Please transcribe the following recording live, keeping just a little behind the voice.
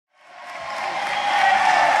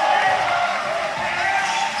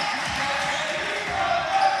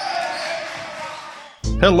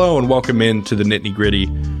Hello and welcome into the Nitty Gritty,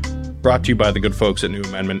 brought to you by the good folks at New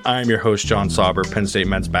Amendment. I am your host, John Sauber, Penn State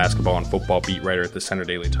men's basketball and football beat writer at the Center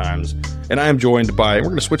Daily Times. And I am joined by, we're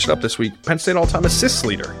going to switch it up this week, Penn State all-time assists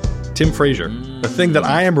leader, Tim Frazier. The thing that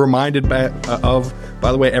I am reminded of,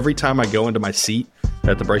 by the way, every time I go into my seat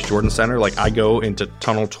at the Bryce Jordan Center, like I go into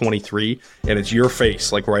tunnel 23 and it's your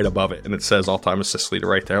face like right above it. And it says all-time assist leader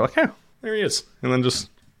right there. Like, yeah, there he is. And then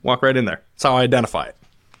just walk right in there. That's how I identify it.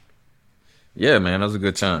 Yeah, man, those are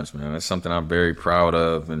good times, man. That's something I'm very proud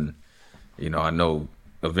of. And, you know, I know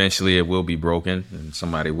eventually it will be broken and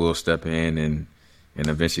somebody will step in and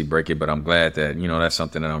eventually break it. But I'm glad that, you know, that's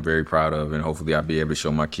something that I'm very proud of. And hopefully I'll be able to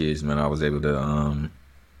show my kids, man, I was able to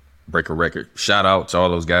break a record. Shout out to all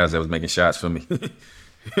those guys that was making shots for me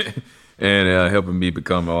and helping me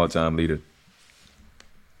become an all-time leader.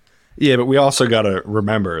 Yeah, but we also got to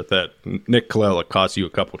remember that Nick Colella cost you a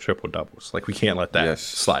couple triple-doubles. Like, we can't let that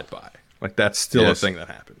slide by. Like, that's still a thing that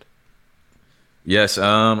happened. Yes,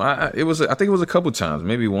 I think it was a couple times,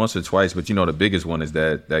 maybe once or twice. But, you know, the biggest one is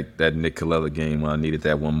that Nick Colella game when I needed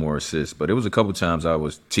that one more assist. But it was a couple times I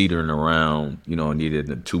was teetering around, you know,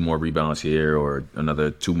 needed 2 more rebounds here or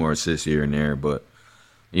another 2 more assists here and there. But,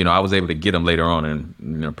 you know, I was able to get them later on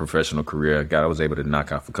in a professional career. I was able to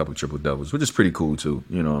knock off a couple triple-doubles, which is pretty cool, too.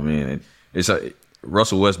 You know what I mean? It's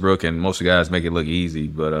Russell Westbrook and most of the guys make it look easy,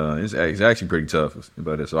 but it's actually pretty tough.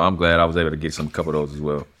 But so I'm glad I was able to get a couple of those as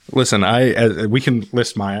well. Listen, we can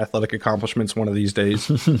list my athletic accomplishments one of these days,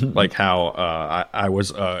 like how I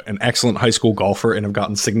was an excellent high school golfer and have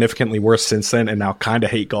gotten significantly worse since then, and now kind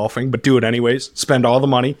of hate golfing, but do it anyways. Spend all the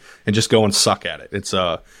money and just go and suck at it. It's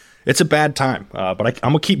a bad time, but I'm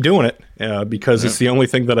gonna keep doing it because it's the only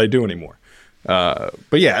thing that I do anymore.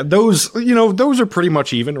 But yeah, those are pretty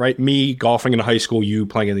much even, right? Me golfing in high school, you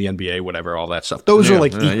playing in the NBA, whatever, all that stuff. Those are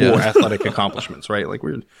like equal athletic accomplishments, right? Like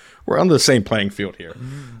we're on the same playing field here.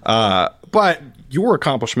 But your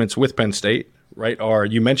accomplishments with Penn State, right, are,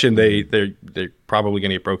 you mentioned they're probably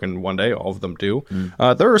going to get broken one day. All of them do.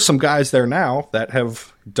 There are some guys there now that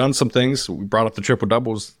have done some things. We brought up the triple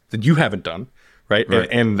doubles that you haven't done, right?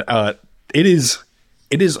 And it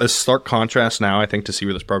is a stark contrast now, I think, to see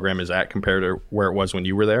where this program is at compared to where it was when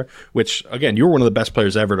you were there, which, again, you were one of the best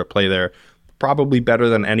players ever to play there, probably better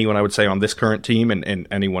than anyone, I would say, on this current team and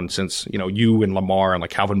anyone since, you know, you and Lamar and like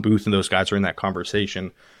Calvin Booth and those guys are in that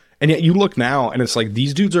conversation. And yet you look now and it's like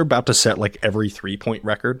these dudes are about to set like every 3-point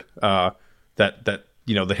record that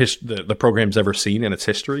you know, the program's ever seen in its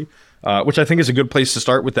history, which I think is a good place to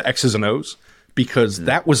start with the X's and O's, because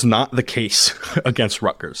that was not the case against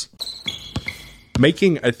Rutgers.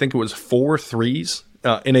 Making, I think it was 4 threes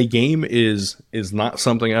in a game is not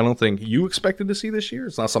something I don't think you expected to see this year.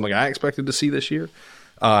 It's not something I expected to see this year.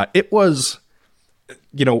 It was,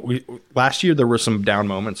 you know, last year there were some down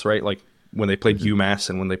moments, right? Like when they played UMass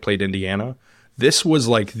and when they played Indiana. This was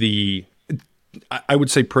like I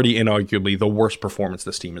would say pretty inarguably the worst performance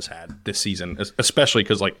this team has had this season, especially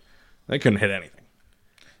because like they couldn't hit anything.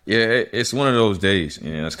 Yeah, it's one of those days.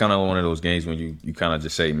 You know, it's kind of one of those games when you kind of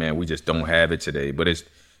just say, man, we just don't have it today. But it's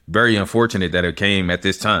very unfortunate that it came at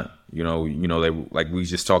this time. You know, they, like we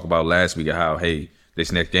just talked about last week, how, hey,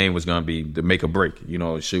 this next game was going to be the make or break. You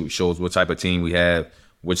know, it shows what type of team we have,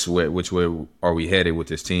 which way are we headed with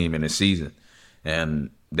this team in this season. And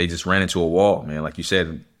they just ran into a wall, man. Like you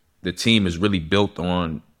said, the team is really built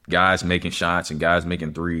on guys making shots and guys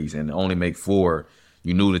making threes, and only make 4.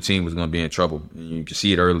 You knew the team was going to be in trouble. You could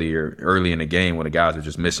see it early in the game when the guys were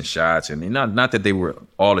just missing shots, and not that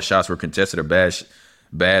all the shots were contested or bad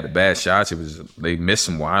shots. It was they missed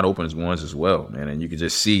some wide open ones as well, man. And you could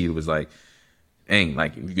just see it was like, dang,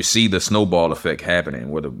 like you could see the snowball effect happening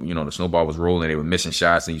where the snowball was rolling. They were missing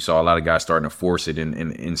shots, and you saw a lot of guys starting to force it in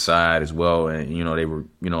inside as well. And they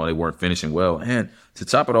weren't finishing well. And to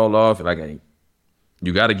top it all off, like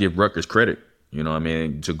you got to give Rutgers credit. You know what I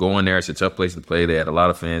mean? To go in there, it's a tough place to play. They had a lot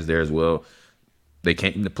of fans there as well. They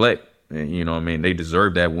came to play. And, you know what I mean? They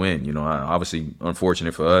deserved that win. You know, obviously,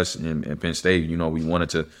 unfortunate for us in Penn State, you know, we wanted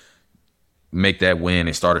to make that win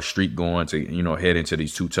and start a streak going to, you know, head into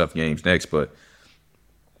these 2 tough games next. But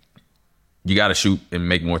you got to shoot and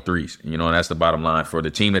make more threes. You know, and that's the bottom line. For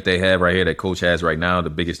the team that they have right here, that coach has right now, the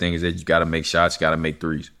biggest thing is that you got to make shots, you got to make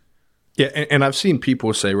threes. Yeah, and I've seen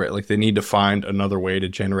people say, right, like they need to find another way to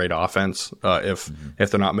generate offense if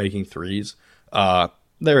they're not making threes.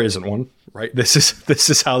 There isn't one, right? This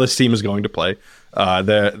is how this team is going to play.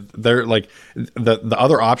 They're like the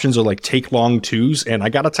other options are like take long 2s, and I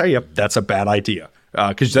got to tell you, that's a bad idea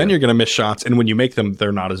because then you're going to miss shots, and when you make them,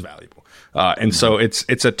 they're not as valuable. And so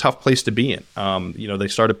it's a tough place to be in. You know, they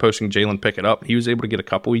started posting Jalen Pickett up. He was able to get a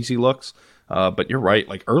couple easy looks. But you're right.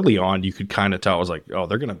 Like early on, you could kind of tell. I was like, oh,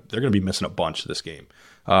 they're gonna be missing a bunch this game.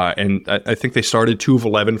 And I think they started 2 of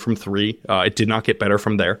 11 from 3. It did not get better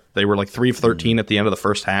from there. They were like 3 of 13 at the end of the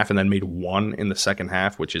first half, and then made 1 in the second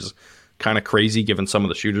half, which is kind of crazy given some of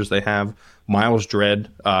the shooters they have. Miles Dredd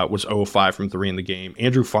was 0 of 5 from 3 in the game.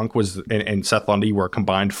 Andrew Funk and Seth Lundy were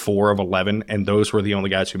combined 4 of 11, and those were the only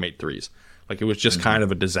guys who made threes. Like it was just kind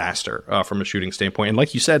of a disaster from a shooting standpoint. And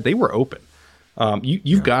like you said, they were open.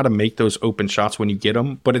 You've got to make those open shots when you get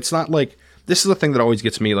them, but it's not like this is the thing that always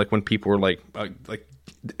gets me. Like when people are like,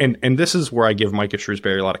 and this is where I give Micah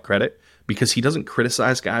Shrewsbury a lot of credit because he doesn't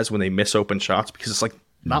criticize guys when they miss open shots because it's like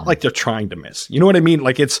not like they're trying to miss. You know what I mean?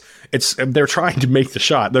 Like it's they're trying to make the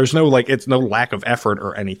shot. There's no it's no lack of effort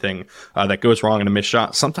or anything that goes wrong in a missed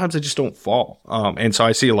shot. Sometimes they just don't fall. And so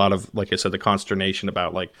I see a lot of, like I said, the consternation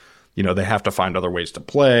about like, they have to find other ways to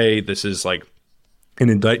play. This is like an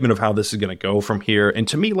indictment of how this is going to go from here. And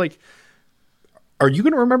to me, like, are you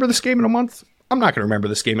going to remember this game in a month? I'm not going to remember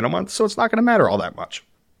this game in a month, so it's not going to matter all that much.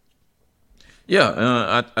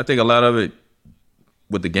 Yeah, I think a lot of it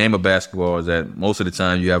with the game of basketball is that most of the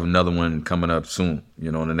time you have another one coming up soon,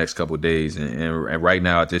 in the next couple of days. And right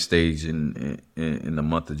now at this stage in the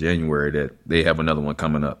month of January that they have another one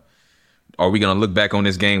coming up. Are we going to look back on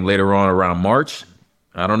this game later on around March?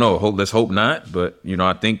 I don't know. Let's hope not. But,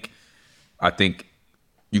 I think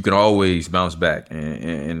you can always bounce back.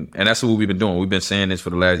 And that's what we've been doing. We've been saying this for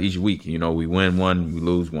the last each week. We win one, we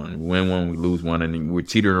lose one. We win one, we lose one. And we're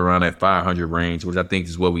teetering around that 500 range, which I think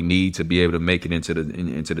is what we need to be able to make it into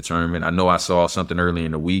the tournament. I know I saw something early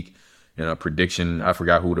in the week, a prediction. I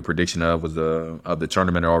forgot who the prediction of was of the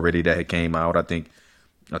tournament already that had came out. I think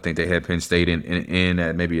they had Penn State in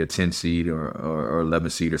at maybe a 10 seed or 11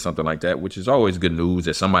 seed or something like that, which is always good news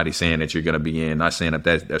that somebody's saying that you're going to be in. Not saying if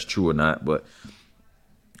that's true or not, but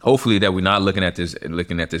hopefully that we're not looking at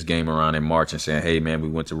this game around in March and saying, hey, man, we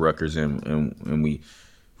went to Rutgers and we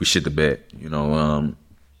shit the bed.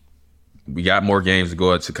 We got more games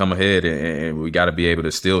to come ahead, and we got to be able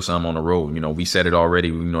to steal some on the road. We said it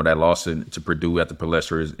already. We know that loss to Purdue at the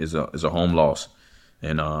Palestra is a home loss.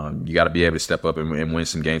 And you got to be able to step up and win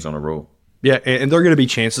some games on the road. Yeah, and there are going to be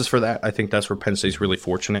chances for that. I think that's where Penn State's really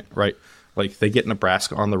fortunate, right? Like they get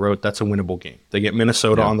Nebraska on the road, that's a winnable game. They get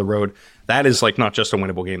Minnesota on the road. That is like not just a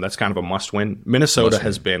winnable game. That's kind of a must-win. Minnesota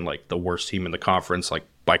has been like the worst team in the conference, like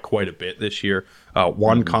by quite a bit this year.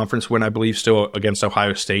 One conference win, I believe, still against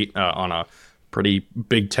Ohio State on a pretty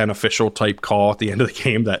Big Ten official type call at the end of the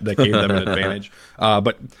game that gave them an advantage.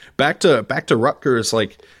 But back to Rutgers,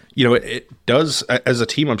 like. It does, as a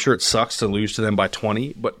team, I'm sure it sucks to lose to them by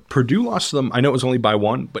 20, but Purdue lost to them, I know it was only by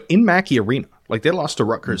 1, but in Mackey Arena. Like, they lost to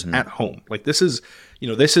Rutgers at home. Like, this is,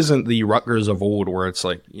 this isn't the Rutgers of old where it's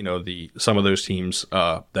like, some of those teams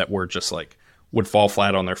that were just like, would fall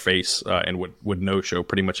flat on their face and would no-show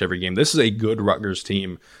pretty much every game. This is a good Rutgers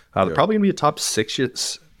team. They're probably going to be a top 6,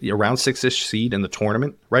 around 6-ish seed in the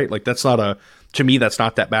tournament, right? Like, to me, that's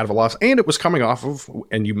not that bad of a loss. And it was coming off of,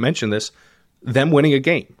 and you mentioned this, them winning a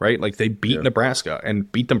game, right? Like they beat Nebraska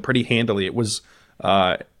and beat them pretty handily. It was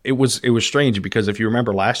strange because if you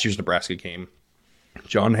remember last year's Nebraska game,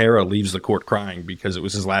 John Harrah leaves the court crying because it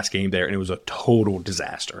was his last game there and it was a total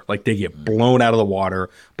disaster. Like they get blown out of the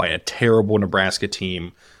water by a terrible Nebraska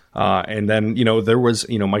team. And then, there was,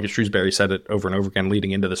 Micah Shrewsbury said it over and over again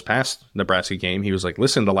leading into this past Nebraska game. He was like,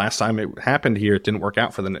 listen, the last time it happened here, it didn't work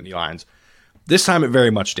out for the Nittany Lions. This time it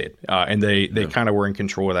very much did, and they kind of were in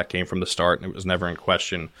control of that game from the start, and it was never in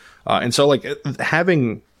question. And so, like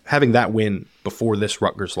having that win before this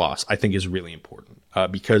Rutgers loss, I think is really important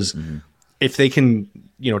because if they can,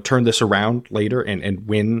 turn this around later and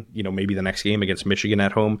win, maybe the next game against Michigan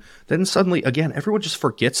at home, then suddenly again everyone just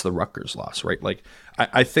forgets the Rutgers loss, right? Like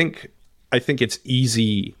I think it's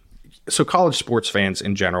easy. So college sports fans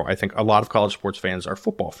in general, I think a lot of college sports fans are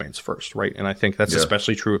football fans first, right? And I think that's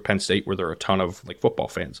especially true at Penn State where there are a ton of like football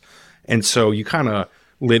fans. And so you kind of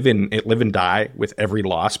live and die with every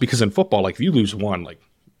loss because in football, like if you lose one, like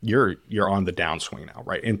you're on the downswing now,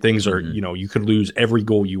 right? And things are, you could lose every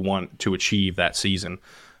goal you want to achieve that season.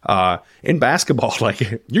 In basketball, like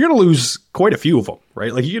you're going to lose quite a few of them,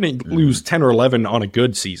 right? Like you're going to lose 10 or 11 on a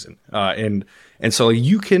good season. And so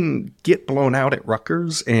you can get blown out at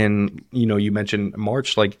Rutgers and, you mentioned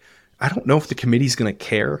March, like, I don't know if the committee's going to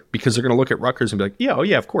care because they're going to look at Rutgers and be like, yeah, oh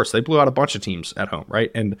yeah, of course. They blew out a bunch of teams at home, right?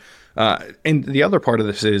 And the other part of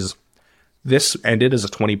this is this ended as a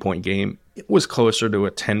 20-point game. It was closer to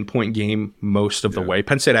a 10-point game most of the way.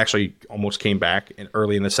 Penn State actually almost came back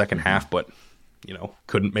early in the second half, but,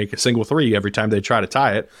 couldn't make a single three every time they tried to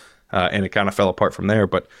tie it. And it kind of fell apart from there.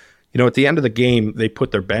 But, at the end of the game, they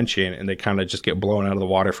put their bench in and they kind of just get blown out of the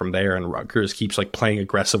water from there. And Rutgers keeps like playing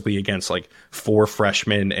aggressively against like 4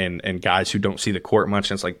 freshmen and guys who don't see the court much.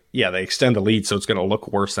 And it's like, yeah, they extend the lead, so it's going to look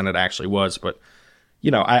worse than it actually was. But,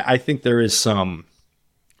 I think there is some,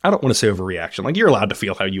 I don't want to say overreaction. Like, you're allowed to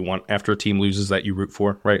feel how you want after a team loses that you root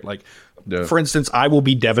for, right? Like, for instance, I will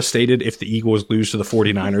be devastated if the Eagles lose to the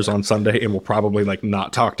 49ers on Sunday, and will probably like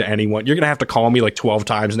not talk to anyone. You're going to have to call me like 12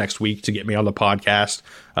 times next week to get me on the podcast,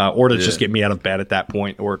 or to just get me out of bed at that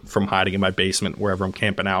point, or from hiding in my basement, wherever I'm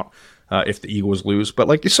camping out, if the Eagles lose. But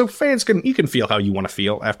like, so fans you can feel how you want to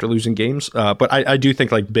feel after losing games. But I do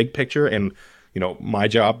think like big picture, and my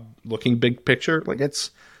job looking big picture, like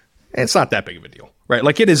it's not that big of a deal. Right.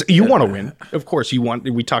 Like, it is, you want to win. Of course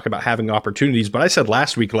we talk about having opportunities, but I said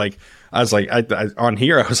last week, like, I was like, on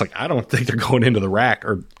here, I was like, I don't think they're going into the Rack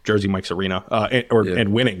or Jersey Mike's Arena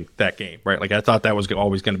and winning that game. Right. Like, I thought that was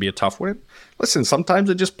always going to be a tough win. Listen, sometimes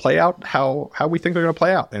it just play out how we think they're going to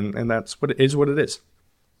play out. And that's what it is.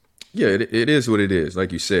 Yeah, it is what it is,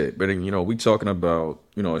 like you said. But, we talking about,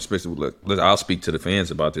 especially, I'll speak to the fans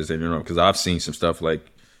about this, and, because I've seen some stuff like,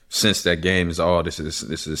 since that game is, this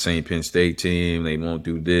is the same Penn State team. They won't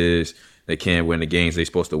do this. They can't win the games they're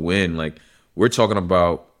supposed to win. Like, we're talking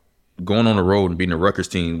about going on the road and beating the Rutgers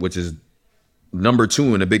team, which is number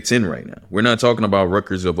 2 in the Big Ten right now. We're not talking about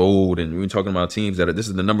Rutgers of old, and we're talking about teams this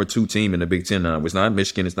is the number 2 team in the Big Ten now. It's not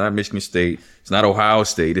Michigan. It's not Michigan State. It's not Ohio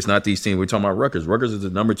State. It's not these teams. We're talking about Rutgers. Rutgers is the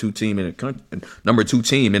number 2 team in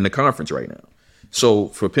the conference right now. So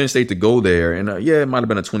for Penn State to go there, and it might have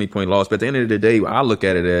been a 20-point loss, but at the end of the day, I look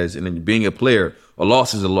at it as, and then being a player, a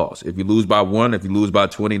loss is a loss. If you lose by 1, if you lose by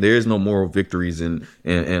 20, there is no moral victories and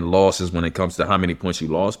losses when it comes to how many points you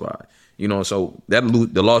lost by. So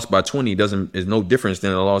the loss by 20 is no difference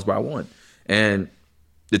than a loss by 1. And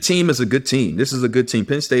the team is a good team. This is a good team.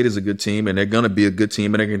 Penn State is a good team, and they're going to be a good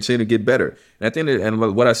team, and they're going to continue to get better. And at the end of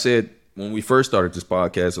and what I said when we first started this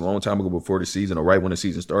podcast a long time ago before the season, or right when the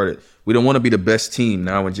season started, we don't want to be the best team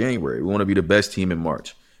now in January. We want to be the best team in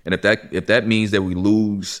March. And if that means that we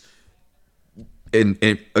lose in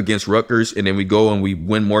against Rutgers, and then we go and we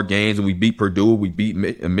win more games, and we beat Purdue, we beat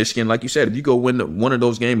Michigan, like you said, if you go win one of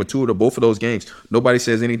those games or 2 or both of those games, nobody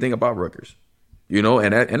says anything about Rutgers.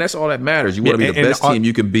 And that's all that matters. You want to be the best team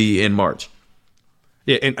you can be in March.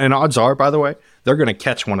 Yeah, and odds are, by the way, they're going to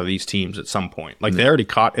catch one of these teams at some point. Like, they already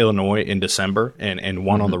caught Illinois in December and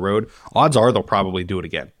won on the road. Odds are they'll probably do it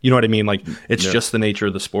again. You know what I mean? Like, it's just the nature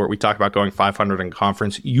of the sport. We talk about going 500 in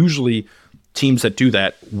conference. Usually, teams that do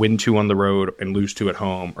that win 2 on the road and lose 2 at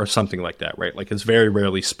home, or something like that, right? Like, it's very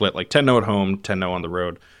rarely split. Like 10-0 at home, 10-0 on the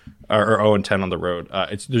road, or 0-10 on the road.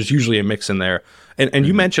 There's usually a mix in there. And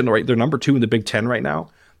you mentioned, right, they're number 2 in the Big Ten right now.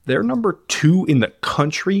 They're number 2 in the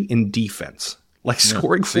country in defense. Like,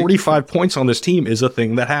 scoring 45 points on this team is a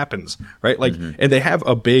thing that happens, right? Like, and they have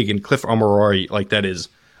a big, and Cliff Omoruyi, like, that is,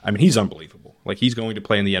 I mean, he's unbelievable. Like, he's going to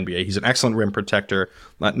play in the NBA. He's an excellent rim protector.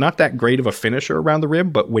 Not that great of a finisher around the rim,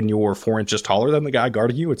 but when you're 4 inches taller than the guy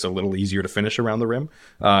guarding you, it's a little easier to finish around the rim,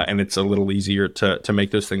 and it's a little easier to make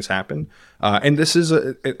those things happen. And this is,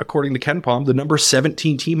 according to KenPom, the number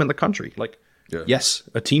 17 team in the country. Like, yes,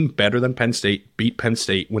 a team better than Penn State beat Penn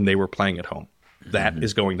State when they were playing at home. That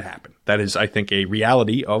is going to happen. That is, I think, a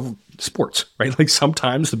reality of sports, right? Like,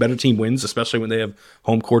 sometimes the better team wins, especially when they have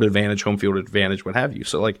home court advantage, home field advantage, what have you.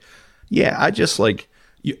 So, like, yeah, I just, like,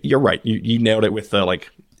 you're right. You nailed it with the, like,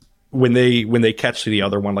 when they catch the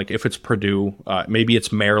other one, like, if it's Purdue, maybe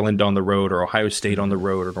it's Maryland on the road, or Ohio State on the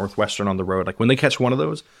road, or Northwestern on the road. Like, when they catch one of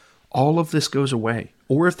those, all of this goes away.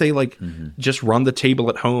 Or if they just run the table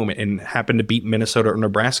at home and happen to beat Minnesota or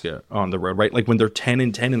Nebraska on the road, right? Like, when they're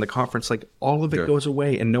 10-10 in the conference, like, all of it goes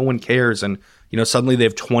away and no one cares. And, suddenly they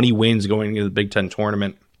have 20 wins going into the Big Ten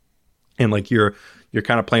tournament. And, like, you're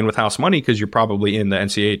kind of playing with house money because you're probably in the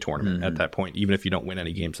NCAA tournament at that point, even if you don't win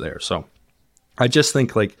any games there. So I just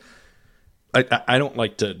think, like, I don't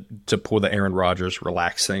like to pull the Aaron Rodgers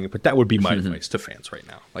relax thing, but that would be my advice to fans right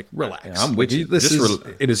now. Like, relax. Yeah, I'm with you.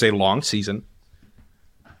 It is a long season.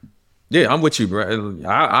 Yeah, I'm with you, bro.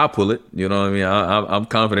 I'll pull it. You know what I mean? I'm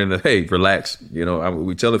confident that, hey, relax.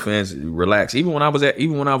 We tell the fans, relax. Even when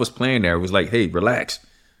I was playing there, it was like, hey, relax.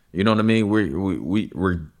 You know what I mean?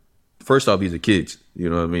 We're first off, these are kids. You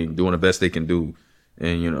know what I mean? Doing the best they can do,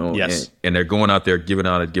 and and they're going out there giving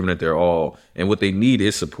it their all. And what they need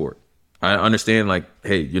is support. I understand, like,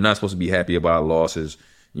 hey, you're not supposed to be happy about losses.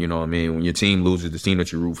 You know what I mean? When your team loses, the team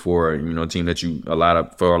that you root for, the team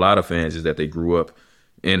that for a lot of fans is that they grew up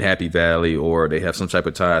in Happy Valley, or they have some type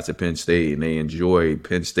of ties to Penn State, and they enjoy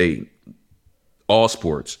Penn State, all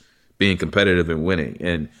sports, being competitive and winning.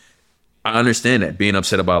 And I understand that, being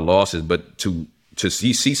upset about losses, but to to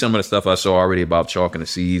see some of the stuff I saw already about chalking the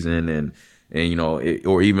season and you know,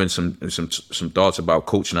 or even some thoughts about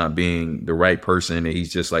Coach not being the right person, and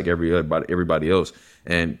he's just like everybody else,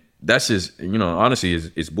 and that's just, you know, honestly,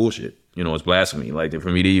 it's bullshit. You know, it's blasphemy. Like,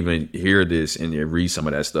 for me to even hear this and read some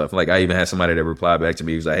of that stuff. Like, I even had somebody that replied back to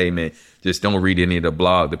me. He was like, "Hey man, just don't read any of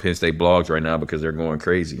the Penn State blogs right now because they're going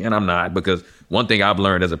crazy." And I'm not, because one thing I've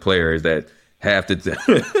learned as a player is that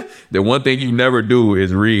the one thing you never do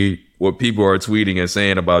is read what people are tweeting and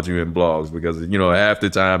saying about you in blogs, because, you know, half the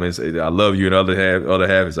time it's I love you and other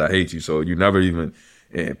half is I hate you. So you never even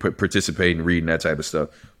participate in reading that type of stuff.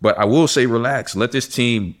 But I will say, relax. Let this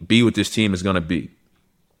team be what this team is going to be.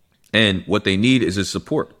 And what they need is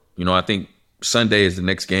support. You know, I think Sunday is the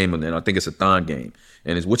next game, and then I think it's a Thon game,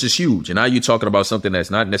 which is huge. And now you're talking about something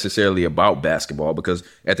that's not necessarily about basketball, because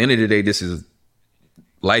at the end of the day,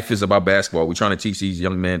 life is about basketball. We're trying to teach these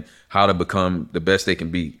young men how to become the best they can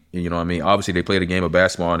be. You know what I mean? Obviously, they played a game of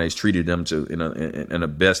basketball, and they treated them in the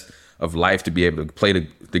best of life to be able to play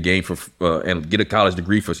the game and get a college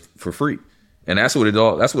degree for free. And that's what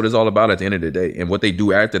it's all about at the end of the day. And what they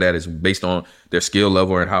do after that is based on their skill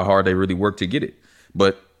level and how hard they really work to get it.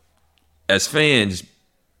 But as fans,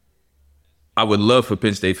 I would love for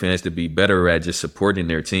Penn State fans to be better at just supporting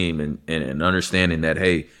their team and understanding that,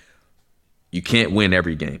 hey, you can't win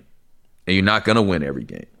every game, and you're not going to win every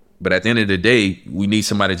game. But at the end of the day, we need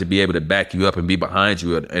somebody to be able to back you up and be behind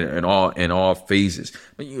you in all phases.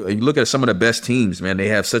 You look at some of the best teams, man, they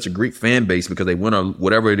have such a great fan base because they win, or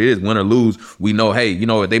whatever it is, win or lose. We know, hey, you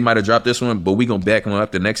know, they might have dropped this one, but we're going to back them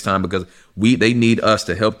up the next time, because they need us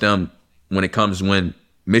to help them when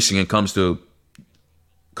Michigan comes to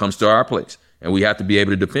our place. And we have to be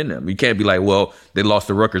able to defend them. We can't be like, well, they lost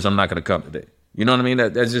to Rutgers, I'm not going to come today. You know what I mean?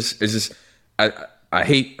 It's just I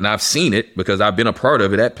hate, and I've seen it because I've been a part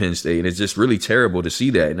of it at Penn State, and it's just really terrible to see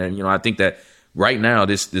that. And, you know, I think that right now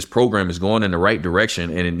this program is going in the right direction,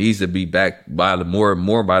 and it needs to be backed by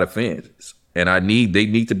more by the fans. And they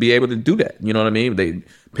need to be able to do that. You know what I mean?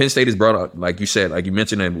 Penn State has brought out, like you said, like you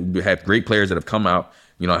mentioned, and we have great players that have come out.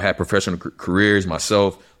 You know, I had professional careers,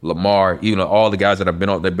 myself, Lamar, even all the guys that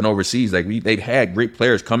they've been overseas. Like they've had great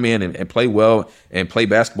players come in and play well and play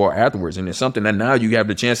basketball afterwards. And it's something that now you have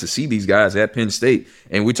the chance to see these guys at Penn State.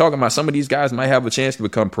 And we're talking about some of these guys might have a chance to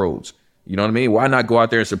become pros. You know what I mean? Why not go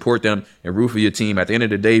out there and support them and root for your team? At the end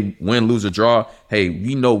of the day, win, lose, or draw, hey,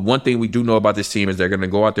 we know one thing we do know about this team is they're going to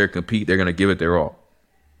go out there and compete. They're going to give it their all.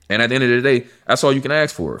 And at the end of the day, that's all you can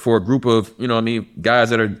ask for a group of, you know what I mean, guys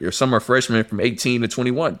that are, some are freshmen from 18 to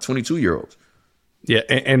 21, 22-year-olds. Yeah,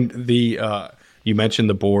 and you mentioned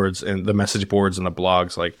the boards and the message boards and the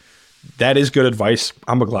blogs. Like, that is good advice.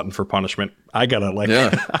 I'm a glutton for punishment. I got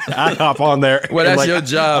to, I hop on there. Well, that's your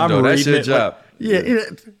job, though. That's your job.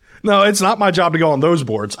 No, it's not my job to go on those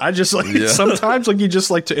boards. I just sometimes you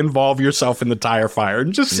just like to involve yourself in the tire fire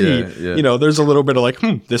and just see, you know, there's a little bit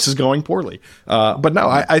of this is going poorly. But no,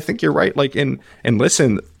 I think you're right. Like, and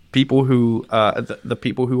listen, people who, the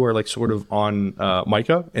people who are like sort of on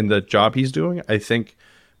Micah and the job he's doing, I think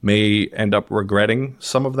may end up regretting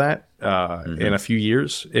some of that in a few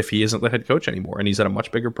years if he isn't the head coach anymore and he's at a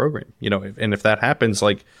much bigger program, you know, and if that happens,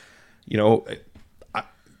 like, you know,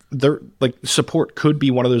 support could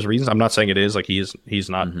be one of those reasons. I'm not saying it is. Like, he's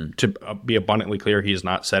not, to be abundantly clear, he has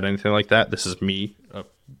not said anything like that. This is me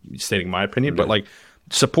stating my opinion, but like,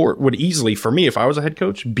 support would easily, for me, if I was a head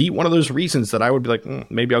coach, be one of those reasons that I would be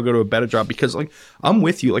like, maybe I'll go to a better job, because like, I'm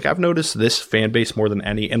with you. Like, I've noticed this fan base more than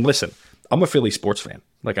any, and listen, I'm a Philly sports fan.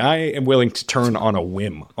 Like, I am willing to turn on a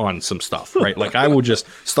whim on some stuff, right? Like, I will just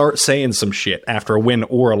start saying some shit after a win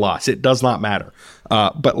or a loss. It does not matter.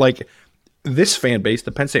 But like, this fan base,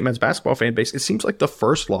 the Penn State men's basketball fan base, it seems like the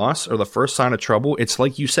first loss or the first sign of trouble, it's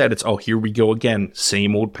like you said, it's, oh, here we go again,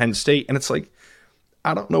 same old Penn State. And it's like,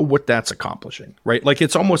 I don't know what that's accomplishing, right? Like,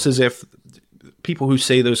 it's almost as if people who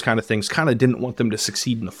say those kind of things kind of didn't want them to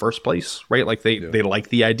succeed in the first place, right? Like, they like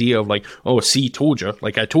the idea of like, oh, see, told you,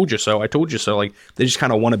 like, I told you so. Like, they just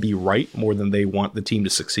kind of want to be right more than they want the team to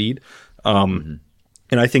succeed. And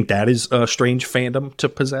I think that is a strange fandom to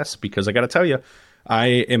possess, because I got to tell you, I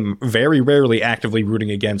am very rarely actively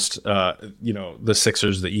rooting against, you know, the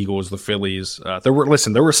Sixers, the Eagles, the Phillies. There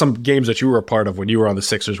were some games that you were a part of when you were on the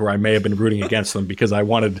Sixers where I may have been rooting against them because I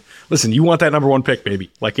wanted, you want that number one pick,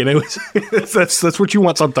 baby. Like, and it was, that's what you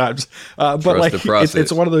want sometimes. But like,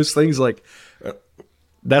 it's one of those things like,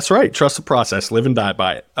 that's right. Trust the process, live and die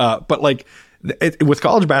by it. But like, with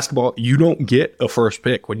college basketball, you don't get a first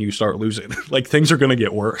pick when you start losing. Like, things are going to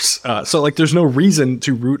get worse. So like, there's no reason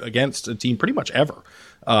to root against a team pretty much ever.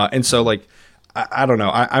 And so like, I don't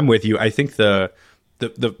know. I'm with you. I think the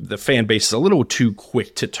the fan base is a little too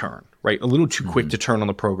quick to turn, right? A little too quick to turn on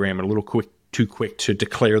the program, and a little too quick to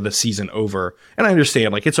declare the season over. And I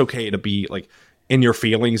understand, like, it's okay to be like in your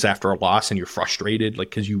feelings after a loss and you're frustrated, like,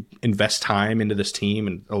 because you invest time into this team,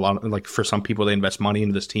 and a lot of, like, for some people they invest money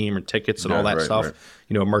into this team and tickets and all that stuff,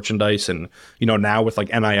 you know, merchandise, and you know, now with like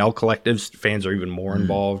NIL collectives, fans are even more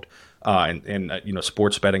involved. And you know,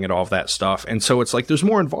 sports betting and all of that stuff. And so it's like there's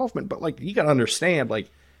more involvement, but like you got to understand, like,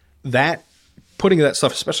 that putting that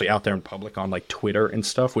stuff, especially out there in public on like Twitter and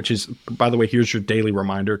stuff, which is, by the way, here's your daily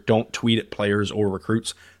reminder: don't tweet at players or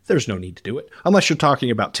recruits. There's no need to do it unless you're talking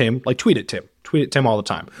about Tim. Like, tweet at Tim all the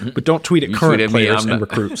time, but don't tweet at current players and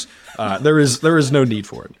recruits. There is no need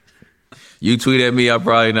for it. You tweet at me, I'm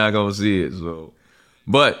probably not gonna see it. So,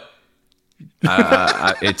 but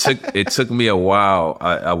it took me a while.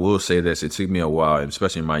 I will say this: it took me a while, and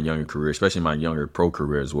especially in my younger career, especially my younger pro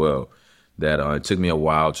career as well, that it took me a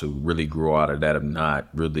while to really grow out of that, of not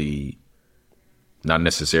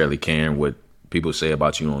necessarily caring what people say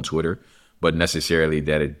about you on Twitter, but necessarily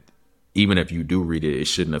that even if you do read it, it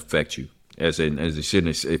shouldn't affect you, as it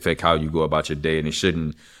shouldn't affect how you go about your day, and it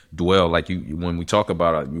shouldn't dwell like you. When we talk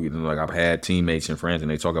about it, like, I've had teammates and friends, and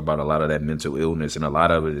they talk about a lot of that mental illness, and a lot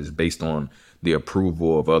of it is based on the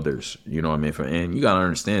approval of others. You know what I mean? And you gotta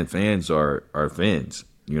understand, fans are fans.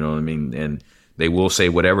 You know what I mean? And they will say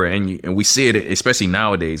whatever, and we see it, especially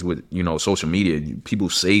nowadays with, you know, social media. People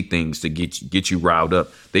say things to get you riled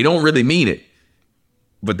up. They don't really mean it,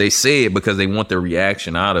 but they say it because they want their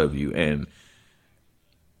reaction out of you. And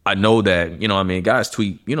I know that, you know what I mean, guys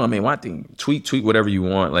tweet, you know what I mean, one thing, tweet whatever you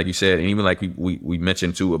want, like you said, and even like we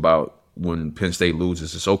mentioned too about when Penn State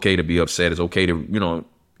loses, it's okay to be upset. It's okay to, you know,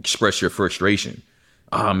 express your frustration.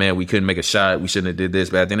 Oh man, we couldn't make a shot. We shouldn't have did this.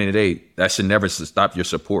 But at the end of the day, that should never stop your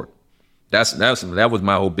support. That was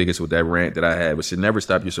my whole biggest with that rant that I had. It should never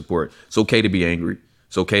stop your support. It's okay to be angry.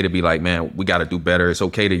 It's okay to be like, man, we got to do better. It's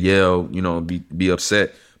okay to yell, you know, be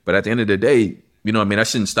upset. But at the end of the day, you know what I mean, that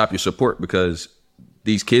shouldn't stop your support, because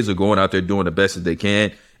these kids are going out there doing the best that they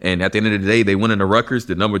can. And at the end of the day, they went into Rutgers,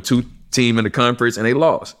 the number 2 team in the conference, and they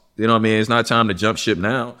lost. You know what I mean? It's not time to jump ship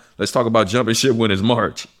now. Let's talk about jumping ship when it's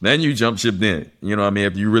March. Then you jump ship then. You know what I mean?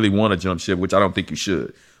 If you really want to jump ship, which I don't think you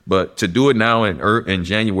should. But to do it now in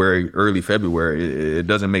January, early February, it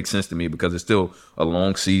doesn't make sense to me, because it's still a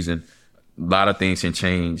long season. A lot of things can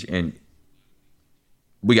change. And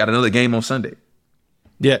we got another game on Sunday.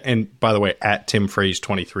 Yeah, and by the way, at Tim Fraze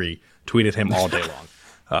 23, tweeted him all day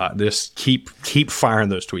long. Just keep firing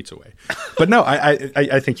those tweets away. But no,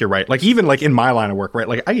 I think you're right. Like, even like in my line of work, right?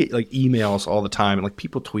 Like, I get like emails all the time, and like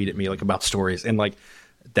people tweet at me like about stories, and like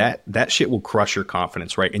that shit will crush your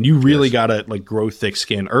confidence, right? And you really gotta like grow thick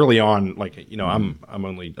skin early on. Like, you know, I'm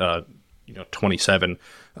only 27,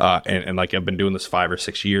 and like I've been doing this 5 or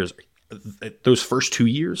 6 years. Those first 2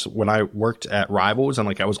 years when I worked at Rivals and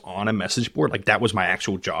like I was on a message board, like that was my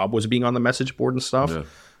actual job, was being on the message board and stuff.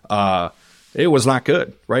 Yeah. It was not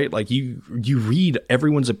good, right? Like you read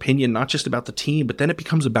everyone's opinion, not just about the team, but then it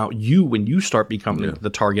becomes about you when you start becoming the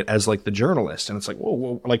target as like the journalist. And it's like,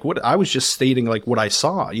 whoa, like what I was just stating, like what I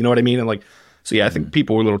saw, you know what I mean? And like, so yeah, I think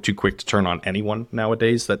people are a little too quick to turn on anyone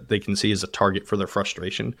nowadays that they can see as a target for their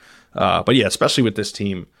frustration. But yeah, especially with this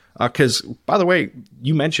team, because by the way,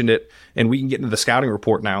 you mentioned it, and we can get into the scouting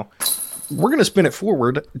report now. We're going to spin it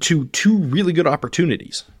forward to 2 really good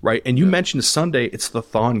opportunities, right? And you mentioned Sunday, it's the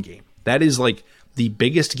Thon game. That is like the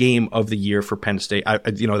biggest game of the year for Penn State.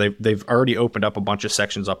 They've already opened up a bunch of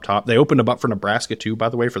sections up top. They opened them up for Nebraska too, by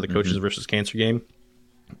the way, for the Coaches versus Cancer game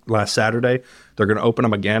last Saturday. They're going to open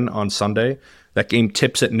them again on Sunday. That game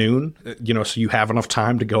tips at noon, so you have enough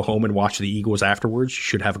time to go home and watch the Eagles afterwards. You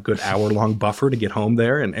should have a good hour-long buffer to get home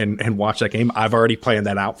there and watch that game. I've already planned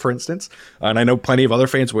that out, for instance, and I know plenty of other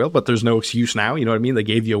fans will, but there's no excuse now. You know what I mean? They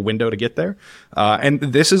gave you a window to get there. And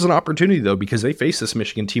this is an opportunity, though, because they faced this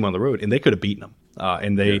Michigan team on the road, and they could have beaten them.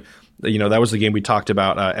 That was the game we talked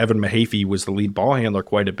about. Evan Mahaffey was the lead ball handler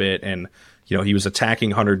quite a bit, and he was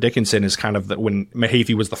attacking Hunter Dickinson as kind of when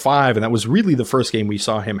Mahaffey was the 5, and that was really the first game we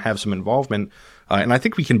saw him have some involvement. And I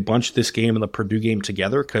think we can bunch this game and the Purdue game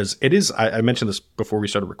together, because it is, I mentioned this before we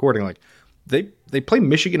started recording, like they play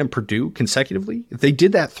Michigan and Purdue consecutively. They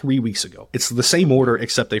did that 3 weeks ago. It's the same order,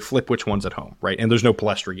 except they flip which one's at home, right? And there's no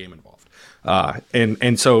Palestra game involved.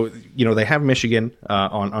 And so, they have Michigan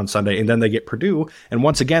on Sunday, and then they get Purdue. And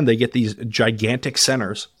once again, they get these gigantic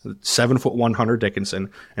centers, 7'1" Hunter Dickinson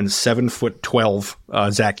and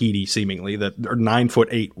 7'12" Zach Edey, seemingly, or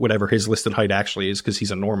 9'8", whatever his listed height actually is, because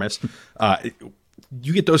he's enormous.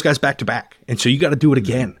 You get those guys back to back. And so you got to do it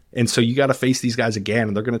again. And so you got to face these guys again,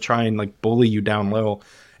 and they're going to try and like bully you down low.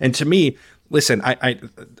 And to me, Listen,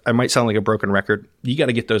 I might sound like a broken record. You got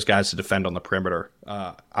to get those guys to defend on the perimeter.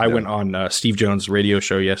 I went on Steve Jones' radio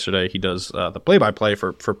show yesterday. He does the play-by-play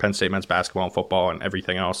for Penn State men's basketball and football and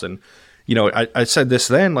everything else. And, I said this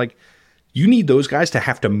then, like, you need those guys to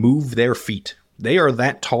have to move their feet. They are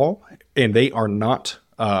that tall, and they are not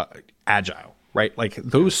agile, right? Like,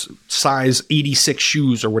 those size 86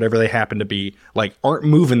 shoes or whatever they happen to be, like, aren't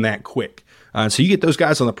moving that quick. So you get those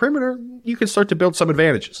guys on the perimeter, you can start to build some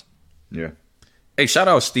advantages. Yeah. Hey, shout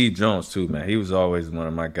out Steve Jones too, man. He was always one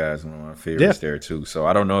of my guys, one of my favorites there too. So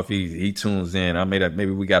I don't know if he tunes in.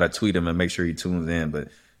 Maybe we gotta tweet him and make sure he tunes in. But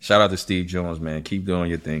shout out to Steve Jones, man. Keep doing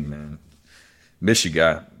your thing, man. Miss you,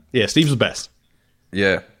 guy. Yeah, Steve's the best.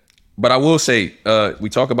 Yeah, but I will say, we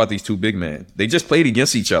talk about these two big men. They just played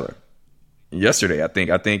against each other yesterday. I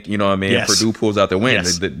think you know what I mean. Yes. Purdue pulls out the win.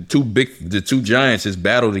 Yes. The two giants just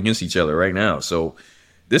battled against each other right now. So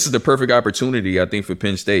this is the perfect opportunity, I think, for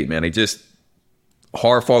Penn State, man. They just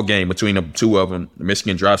hard fought game between the two of them.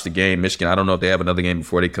 Michigan drops the game. Michigan, I don't know if they have another game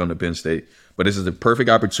before they come to Penn State, but this is the perfect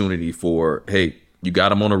opportunity for, hey, you got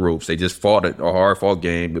them on the ropes. They just fought a hard fought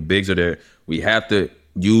game. The bigs are there. We have to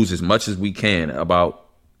use as much as we can about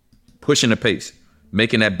pushing the pace,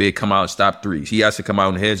 making that big come out and stop threes. He has to come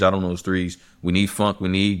out and hedge out on those threes. We need Funk. We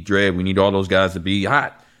need Dred. We need all those guys to be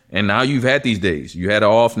hot. And now you've had these days. You had an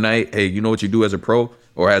off night. Hey, you know what you do as a pro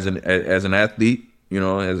or as an athlete,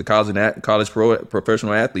 as a college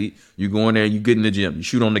professional athlete, you go in there, you get in the gym, you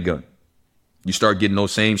shoot on the gun. You start getting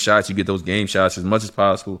those same shots, you get those game shots as much as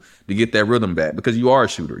possible to get that rhythm back because you are a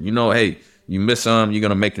shooter. Hey, you miss some, you're going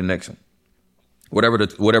to make the next one. Whatever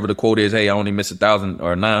the quote is, hey, I only miss 1,000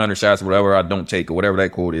 or 900 shots, whatever I don't take, or whatever that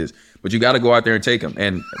quote is. But you got to go out there and take them.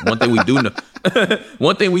 And one thing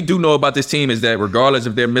we do know about this team is that regardless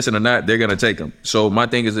if they're missing or not, they're going to take them. So my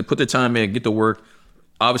thing is to put the time in, get to work,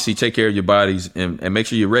 obviously take care of your bodies and make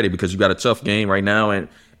sure you're ready because you got a tough game right now.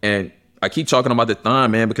 And I keep talking about the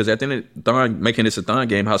Thon, man, because at the end of the Thon, making this a Thon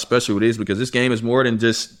game, how special it is because this game is more than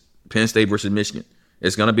just Penn State versus Michigan.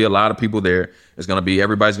 It's going to be a lot of people there. It's going to be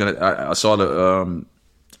everybody's going to. I saw the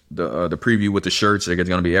preview with the shirts. It's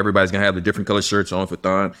going to be everybody's going to have the different color shirts on for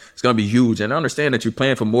Thon. It's going to be huge. And I understand that you're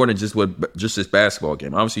playing for more than just this basketball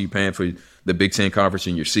game. Obviously, you're paying for the Big Ten Conference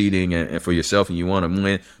and your seeding and for yourself, and you want to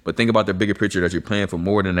win. But think about the bigger picture that you're playing for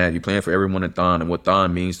more than that. You're playing for everyone in Thon and what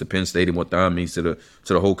Thon means to Penn State and what Thon means to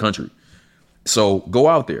the whole country. So go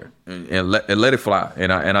out there and let it fly.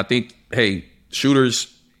 And I think, hey,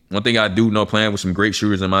 shooters. One thing I do know playing with some great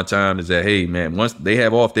shooters in my time is that, hey, man, once they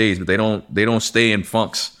have off days, but they don't stay in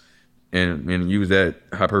funks and use that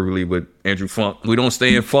hyperbole with Andrew Funk. We don't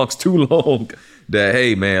stay in funks too long that,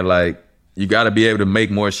 hey, man, like you got to be able to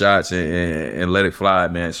make more shots and let it fly,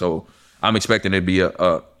 man. So I'm expecting it to be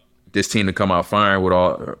this team to come out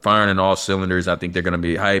firing in all cylinders. I think they're going to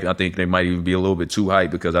be hyped. I think they might even be a little bit too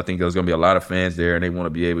hyped because I think there's going to be a lot of fans there and they want to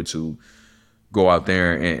be able to go out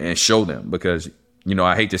there and show them because –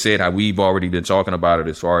 I hate to say it, how we've already been talking about it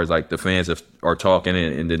as far as like the fans are talking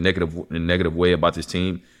in the negative way about this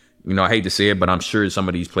team. I hate to say it, but I'm sure some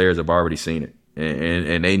of these players have already seen it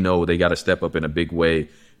and they know they got to step up in a big way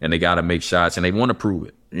and they got to make shots and they want to prove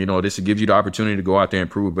it. This gives you the opportunity to go out there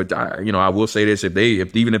and prove it. But I will say this: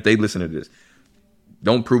 even if they listen to this,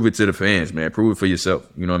 don't prove it to the fans, man. Prove it for yourself.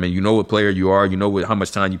 You know what I mean? You know what player you are. You know how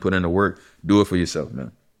much time you put into work. Do it for yourself,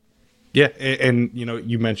 man. Yeah, and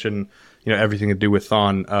you mentioned everything to do with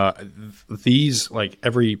Thon. These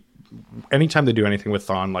anytime they do anything with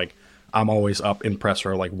Thon, like I'm always up in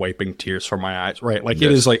presser, like wiping tears from my eyes, right? Like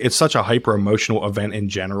yes. It is it's such a hyper emotional event in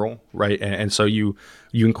general, right? And so you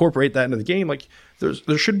incorporate that into the game. Like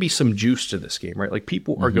there should be some juice to this game, right? Like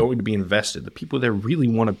people are going to be invested. The people there really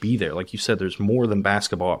want to be there. Like you said, there's more than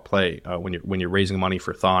basketball at play when you're raising money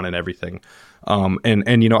for Thon and everything.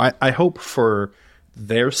 I hope for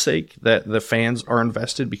their sake that the fans are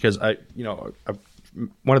invested because I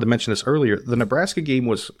wanted to mention this earlier. The Nebraska game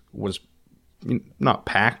was not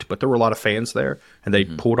packed, but there were a lot of fans there, and they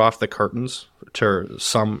pulled off the curtains to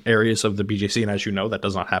some areas of the BJC. And as you know, that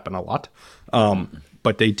does not happen a lot,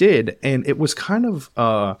 but they did, and it was kind of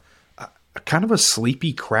a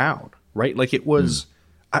sleepy crowd, right? Like it was,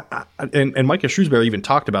 and Micah Shrewsbury even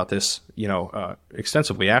talked about this,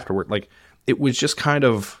 extensively afterward. Like it was just kind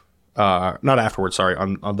of. Not afterwards, sorry,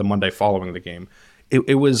 on the Monday following the game.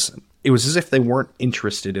 It was as if they weren't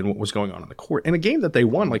interested in what was going on the court. In a game that they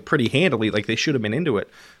won like pretty handily, like they should have been into it.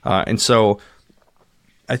 And so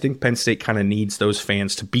I think Penn State kind of needs those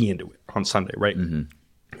fans to be into it on Sunday, right?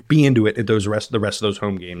 Mm-hmm. Be into it at the rest of those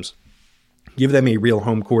home games. Give them a real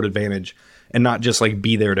home court advantage and not just like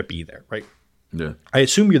be there to be there, right? Yeah. I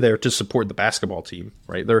assume you're there to support the basketball team,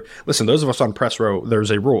 right? Listen, those of us on press row, there's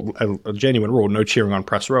a rule, a genuine rule, no cheering on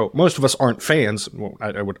press row. Most of us aren't fans. Well,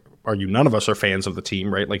 I would argue none of us are fans of the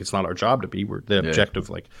team, right? Like, it's not our job to be. We're the objective,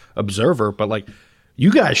 like, observer. But, like,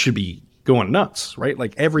 you guys should be going nuts, right?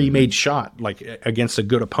 Like, every made shot, like, against a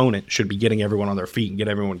good opponent should be getting everyone on their feet and get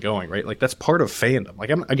everyone going, right? Like, that's part of fandom.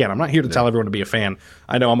 Like, I'm not here to tell everyone to be a fan.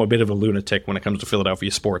 I know I'm a bit of a lunatic when it comes to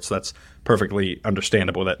Philadelphia sports. That's perfectly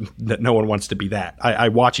understandable that no one wants to be that. I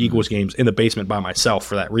watch Eagles games in the basement by myself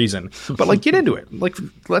for that reason. But, like, get into it. Like,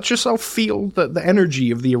 let yourself feel the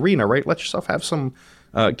energy of the arena, right? Let yourself have some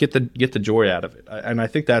get the joy out of it. And I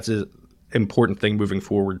think that's an important thing moving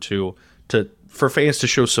forward for fans to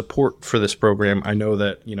show support for this program. I know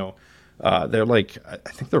that, they're like, I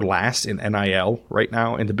think they're last in NIL right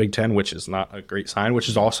now in the Big Ten, which is not a great sign, which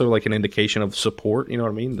is also like an indication of support. You know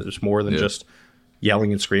what I mean? There's more than just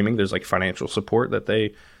yelling and screaming. There's like financial support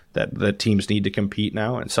that teams need to compete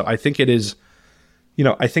now. And so I think it is,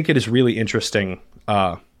 really interesting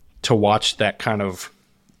to watch that kind of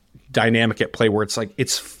dynamic at play where it's like,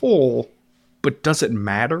 it's full, but does it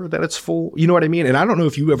matter that it's full? You know what I mean? And I don't know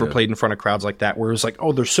if you ever played in front of crowds like that, where it's like,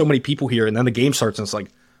 oh, there's so many people here, and then the game starts, and it's like,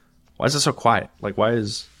 why is it so quiet? Like, why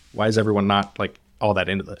is everyone not like all that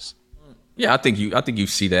into this? Yeah, I think you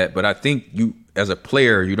see that, but I think you, as a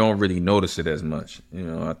player, you don't really notice it as much.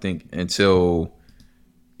 I think until,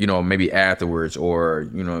 maybe afterwards, or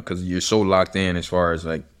because you're so locked in as far as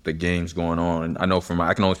like the games going on. And I know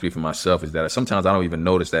I can only speak for myself, is that sometimes I don't even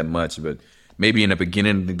notice that much, but maybe in the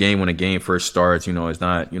beginning of the game, when the game first starts, it's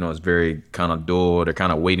not, it's very kind of dull. They're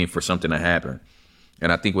kind of waiting for something to happen.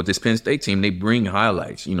 And I think with this Penn State team, they bring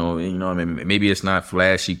highlights, I mean, maybe it's not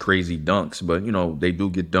flashy, crazy dunks, but, they do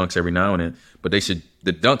get dunks every now and then. But the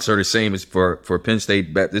dunks are the same as for Penn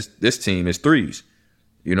State. This team is threes,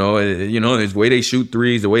 the way they shoot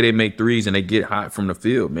threes, the way they make threes, and they get hot from the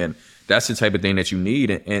field, man. That's the type of thing that you need.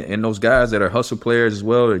 And those guys that are hustle players as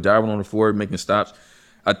well, they're driving on the floor, making stops.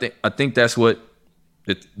 I think that's what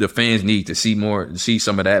the fans need to see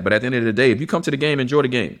some of that. But at the end of the day, if you come to the game, enjoy the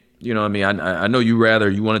game. You know what I mean? I know you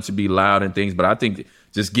want it to be loud and things, but I think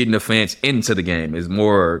just getting the fans into the game is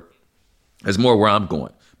more where I'm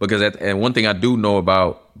going. Because and one thing I do know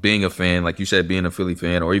about being a fan, like you said, being a Philly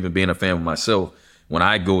fan, or even being a fan of myself, when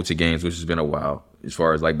I go to games, which has been a while, as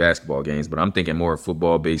far as like basketball games, but I'm thinking more of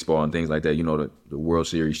football, baseball, and things like that. The World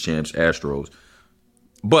Series champs, Astros.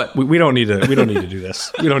 But we don't need to do this. We don't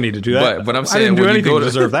need to do that. But I'm saying, I didn't do anything to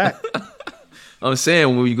deserve that. I'm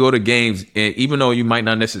saying, when you go to games, and even though you might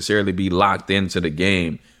not necessarily be locked into the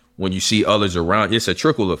game, when you see others around, it's a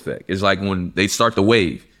trickle effect. It's like when they start the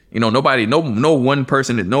wave. No one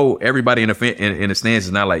person, everybody in the stands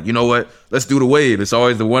is not like, you know what, let's do the wave. It's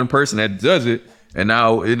always the one person that does it, and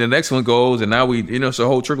now the next one goes, and now it's a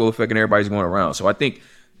whole trickle effect, and everybody's going around. So I think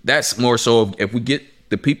that's more so if we get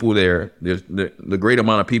the people there, the great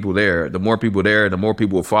amount of people there, the more people there, the more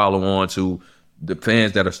people will follow on to the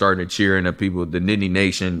fans that are starting to cheer, and the people, the Nittany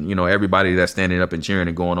Nation, everybody that's standing up and cheering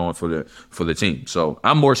and going on for the team. So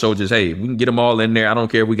I'm more so just, hey, we can get them all in there. I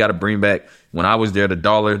don't care if we got to bring back, when I was there, the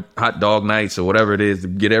 $1 hot dog nights or whatever it is, to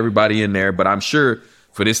get everybody in there. But I'm sure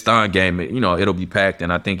for this Thon game, it'll be packed,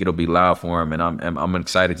 and I think it'll be loud for them. And I'm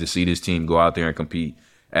excited to see this team go out there and compete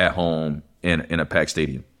at home in a packed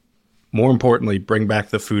stadium. More importantly, bring back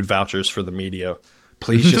the food vouchers for the media.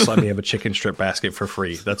 Please just let me have a chicken strip basket for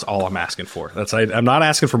free. That's all I'm asking for. I'm not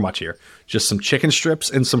asking for much here. Just some chicken strips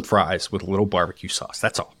and some fries with a little barbecue sauce.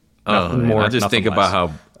 That's all. I just think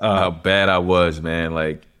about how bad I was, man.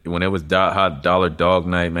 Like, when it was hot dollar dog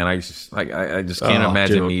night, man, I just can't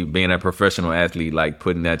imagine me being a professional athlete, like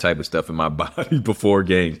putting that type of stuff in my body before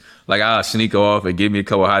games. Like, I'll sneak off and give me a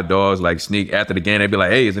couple of hot dogs, like sneak after the game. They'd be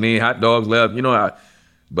like, hey, is there any hot dogs left?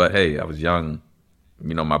 But hey, I was young.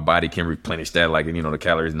 My body can replenish that. Like, the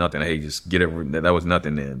calories, nothing. Hey, just get it. That was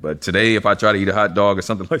nothing then. But today, if I try to eat a hot dog or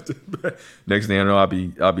something like that, next thing I know,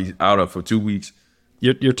 I'll be out of for 2 weeks.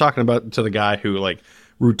 You're talking about to the guy who like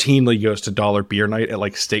routinely goes to dollar beer night at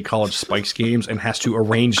like State College Spikes games and has to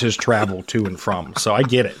arrange his travel to and from. So I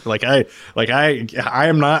get it. I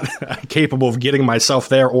am not capable of getting myself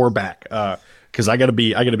there or back. Cause I gotta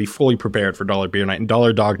be fully prepared for dollar beer night, and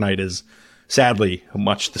dollar dog night is sadly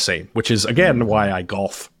much the same, which is again why I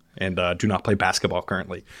golf and do not play basketball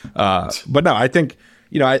currently. But no, I think,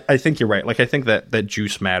 I think you're right. Like, I think that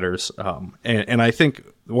juice matters. And I think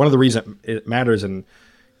one of the reasons it matters, and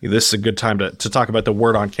this is a good time to talk about the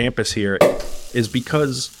word on campus here, is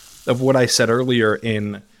because of what I said earlier.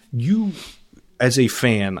 You, as a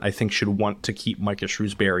fan, I think should want to keep Micah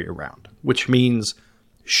Shrewsbury around, which means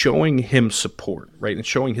showing him support, right? And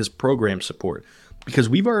showing his program support, because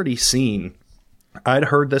we've already seen I'd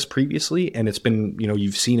heard this previously, and it's been,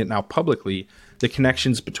 you've seen it now publicly, the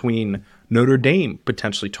connections between Notre Dame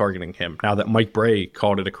potentially targeting him, now that Mike Bray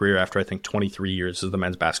called it a career after, I think, 23 years as the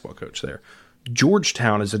men's basketball coach there.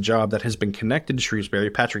 Georgetown is a job that has been connected to Shrewsbury.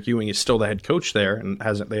 Patrick Ewing is still the head coach there, and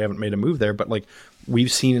they haven't made a move there, but like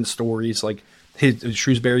we've seen in stories, like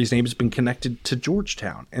Shrewsbury's name has been connected to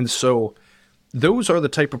Georgetown. And so those are the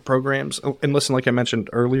type of programs. And listen, like I mentioned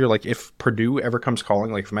earlier, like if Purdue ever comes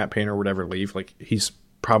calling, like if Matt Painter would ever leave, like he's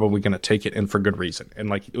probably going to take it, and for good reason. And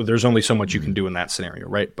like there's only so much you can do in that scenario,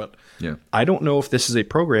 right? But yeah, I don't know if this is a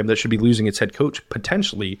program that should be losing its head coach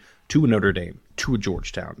potentially to a Notre Dame, to a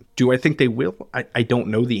Georgetown. Do I think they will? I don't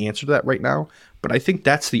know the answer to that right now, but I think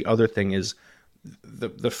that's the other thing is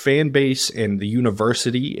the fan base and the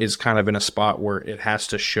university is kind of in a spot where it has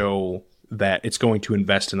to show that it's going to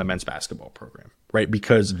invest in the men's basketball program, right?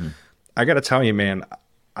 Because I got to tell you, man,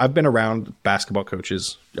 I've been around basketball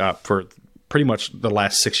coaches for pretty much the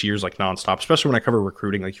last 6 years, like nonstop, especially when I cover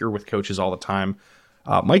recruiting. Like you're with coaches all the time.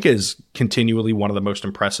 Micah is continually one of the most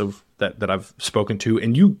impressive that I've spoken to,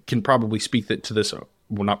 and you can probably speak to this.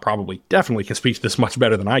 Well, not probably, definitely can speak to this much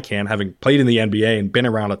better than I can, having played in the NBA and been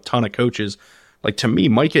around a ton of coaches. Like to me,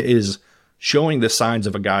 Micah is showing the signs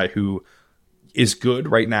of a guy who is good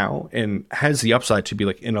right now and has the upside to be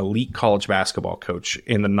like an elite college basketball coach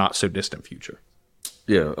in the not so distant future.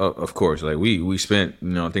 Yeah, of course. Like we spent,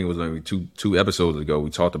 I think it was like two episodes ago, we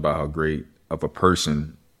talked about how great of a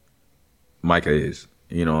person Micah is,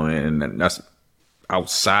 and that's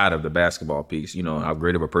outside of the basketball piece, how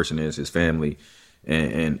great of a person is his family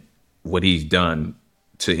and what he's done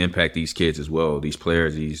to impact these kids as well, these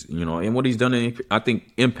players, and what he's done, I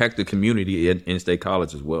think, impact the community in State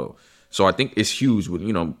College as well. So I think it's huge.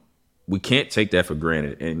 We can't take that for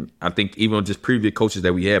granted. And I think even just previous coaches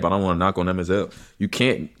that we have, I don't want to knock on them as well. You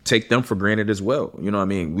can't take them for granted as well. You know what I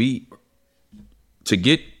mean? To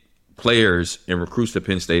get players and recruits to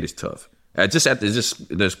Penn State is tough. I just have to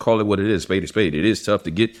just call it what it is, spade to spade. It is tough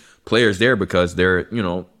to get players there because they're,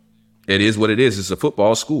 it is what it is. It's a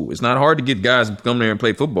football school. It's not hard to get guys to come there and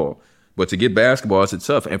play football. But to get basketball, it's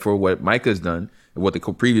tough. And for what Micah's done and what the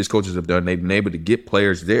previous coaches have done, they've been able to get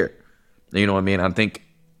players there. You know what I mean? I think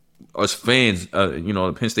us fans,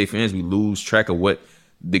 Penn State fans, we lose track of what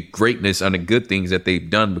the greatness and the good things that they've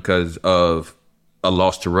done because of a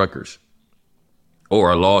loss to Rutgers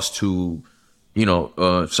or a loss to,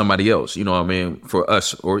 somebody else. You know what I mean? For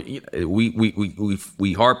us, or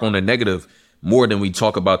we harp on the negative more than we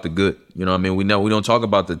talk about the good. You know what I mean? We don't talk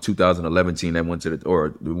about the 2011 team that went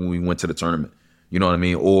or when we went to the tournament. You know what I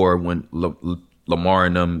mean? Or when Lamar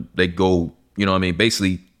and them, they go,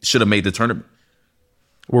 basically should have made the tournament.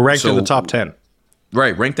 We're ranked in the top 10.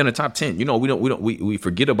 Right, ranked in the top 10. We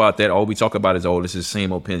forget about that. All we talk about is, this is the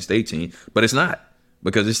same old Penn State team. But it's not.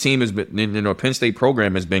 Because this team has been, Penn State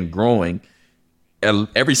program has been growing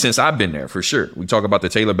ever since I've been there, for sure. We talk about the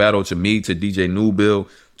Taylor Battle, to me, to DJ Newbill,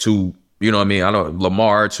 to, I know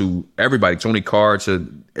Lamar, to everybody, Tony Carr, to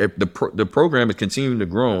the program is continuing to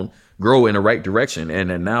grow in the right direction. And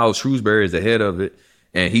then now Shrewsbury is ahead of it.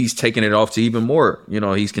 And he's taking it off to even more.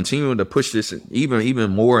 He's continuing to push this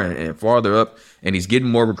even more and farther up. And he's getting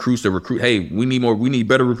more recruits to recruit. Hey, we need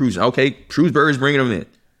better recruits. Okay, Shrewsbury's bringing them in.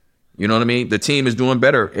 You know what I mean? The team is doing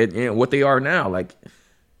better at what they are now. Like,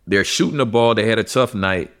 they're shooting the ball. They had a tough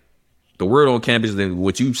night. The word on campus,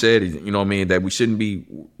 what you said is, that we shouldn't be,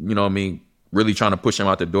 really trying to push him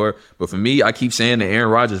out the door. But for me, I keep saying to Aaron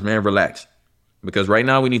Rodgers, man, relax. Because right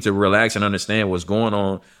now we need to relax and understand what's going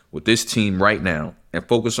on with this team right now and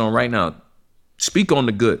focus on right now. Speak on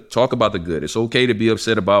the good. Talk about the good. It's okay to be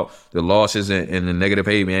upset about the losses and the negative.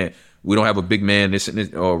 Hey, man, we don't have a big man this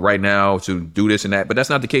or right now to do this and that. But that's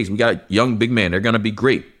not the case. We got young big men. They're going to be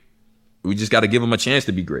great. We just got to give them a chance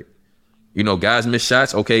to be great. Guys miss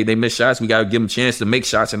shots. Okay, they miss shots. We got to give them a chance to make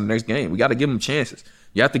shots in the next game. We got to give them chances.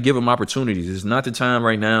 You have to give them opportunities. It's not the time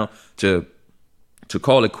right now to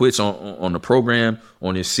call it quits on the program,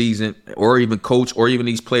 on this season, or even coach, or even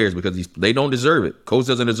these players, because they don't deserve it. Coach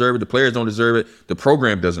doesn't deserve it. The players don't deserve it. The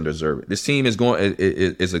program doesn't deserve it. This team is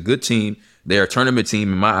a good team. They're a tournament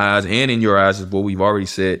team in my eyes and in your eyes, is what we've already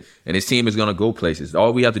said. And this team is going to go places.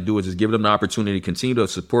 All we have to do is just give them the opportunity, continue to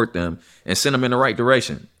support them, and send them in the right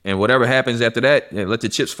direction. And whatever happens after that, let the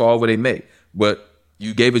chips fall where they may. But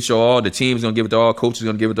you gave it your all. The team's going to give it their all. Coach is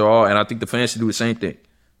going to give it their all. And I think the fans should do the same thing.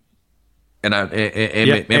 And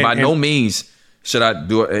by no means should I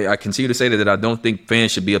do it. I continue to say that I don't think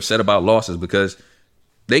fans should be upset about losses, because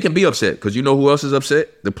They can be upset because you know who else is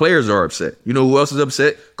upset? The players are upset. You know who else is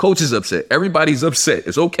upset? Coach is upset. Everybody's upset.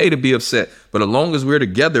 It's okay to be upset. But as long as we're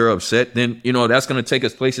together upset, then, that's going to take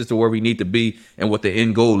us places to where we need to be. And what the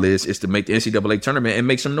end goal is to make the NCAA tournament and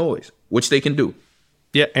make some noise, which they can do.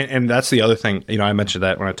 Yeah, and that's the other thing. I mentioned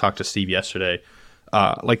that when I talked to Steve yesterday.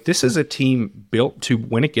 This is a team built to,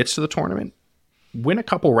 when it gets to the tournament, win a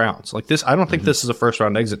couple rounds. Like this, I don't think this is a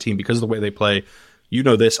first-round exit team because of the way they play.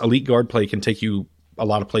 This elite guard play can take you a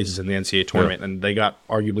lot of places in the NCAA tournament, and they got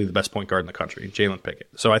arguably the best point guard in the country, Jalen Pickett.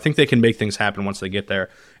 So I think they can make things happen once they get there.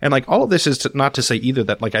 And all of this is not to say either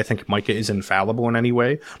that I think Micah is infallible in any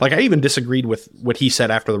way. I even disagreed with what he said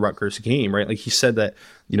after the Rutgers game, right? He said that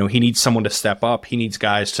he needs someone to step up, he needs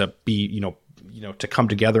guys to be to come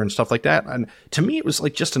together and stuff like that. And to me, it was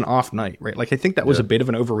just an off night, right? I think that was a bit of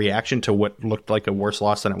an overreaction to what looked like a worse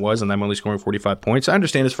loss than it was, and them only scoring 45 points. I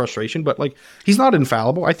understand his frustration, but he's not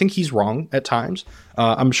infallible. I think he's wrong at times.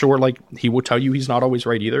 I'm sure he will tell you he's not always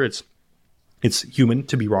right either. It's human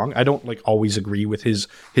to be wrong. I don't always agree with his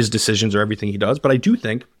decisions or everything he does, but I do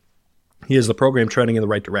think he has the program trending in the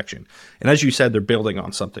right direction. And as you said, they're building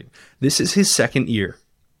on something. This is his second year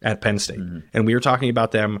at Penn State. And we were talking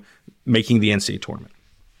about them making the NCAA tournament.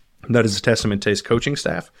 That is a testament to his coaching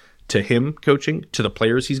staff, to him coaching, to the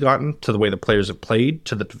players he's gotten, to the way the players have played,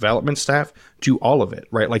 to the development staff, to all of it,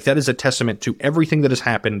 right? That is a testament to everything that has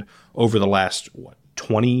happened over the last,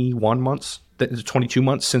 21 months, 22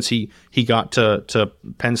 months since he got to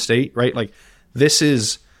Penn State, right? This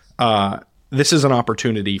is an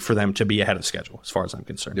opportunity for them to be ahead of schedule, as far as I'm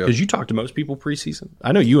concerned. Because you talked to most people preseason.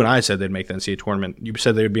 I know you and I said they'd make the NCAA tournament. You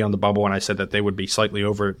said they would be on the bubble, and I said that they would be slightly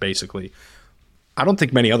over it, basically. I don't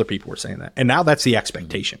think many other people were saying that. And now that's the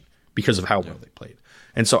expectation because of how well they played.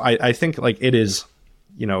 And so I think it is,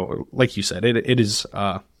 like you said, it is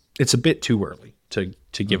it's a bit too early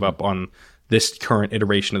to give up on this current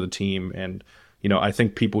iteration of the team. And I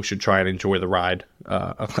think people should try and enjoy the ride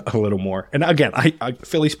a little more. And again, I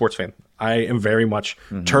Philly sports fan. I am very much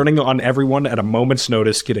turning on everyone at a moment's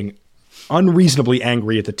notice, getting unreasonably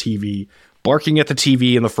angry at the TV, barking at the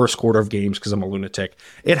TV in the first quarter of games because I'm a lunatic.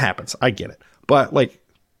 It happens. I get it. But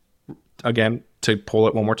again, to pull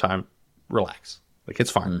it one more time, relax.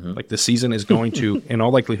 It's fine. The season is going to, in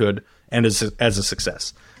all likelihood, end as a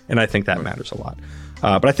success. And I think that matters a lot.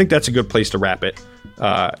 But I think that's a good place to wrap it.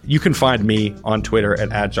 You can find me on Twitter at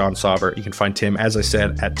 @JohnSauber. You can find Tim, as I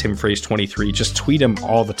said, at TimFraze23. Just tweet him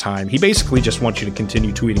all the time. He basically just wants you to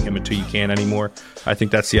continue tweeting him until you can't anymore. I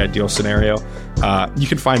think that's the ideal scenario. You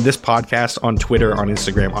can find this podcast on Twitter, on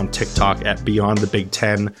Instagram, on TikTok at Beyond the Big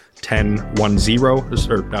Ten 1010,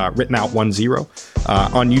 or written out 10.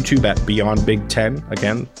 On YouTube at Beyond Big Ten,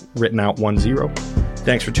 again, written out 10.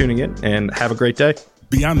 Thanks for tuning in, and have a great day.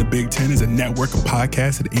 Beyond the Big Ten is a network of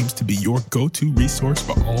podcasts that aims to be your go-to resource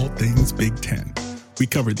for all things Big Ten. We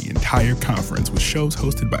cover the entire conference with shows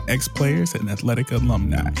hosted by ex-players and athletic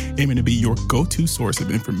alumni, aiming to be your go-to source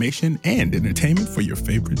of information and entertainment for your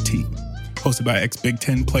favorite team. Hosted by ex-Big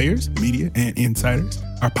Ten players, media, and insiders,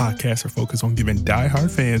 our podcasts are focused on giving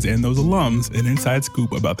diehard fans and those alums an inside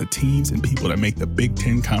scoop about the teams and people that make the Big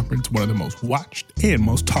Ten Conference one of the most watched and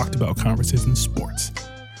most talked about conferences in sports.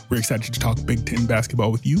 We're excited to talk Big Ten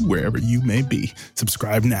basketball with you wherever you may be.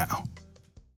 Subscribe now.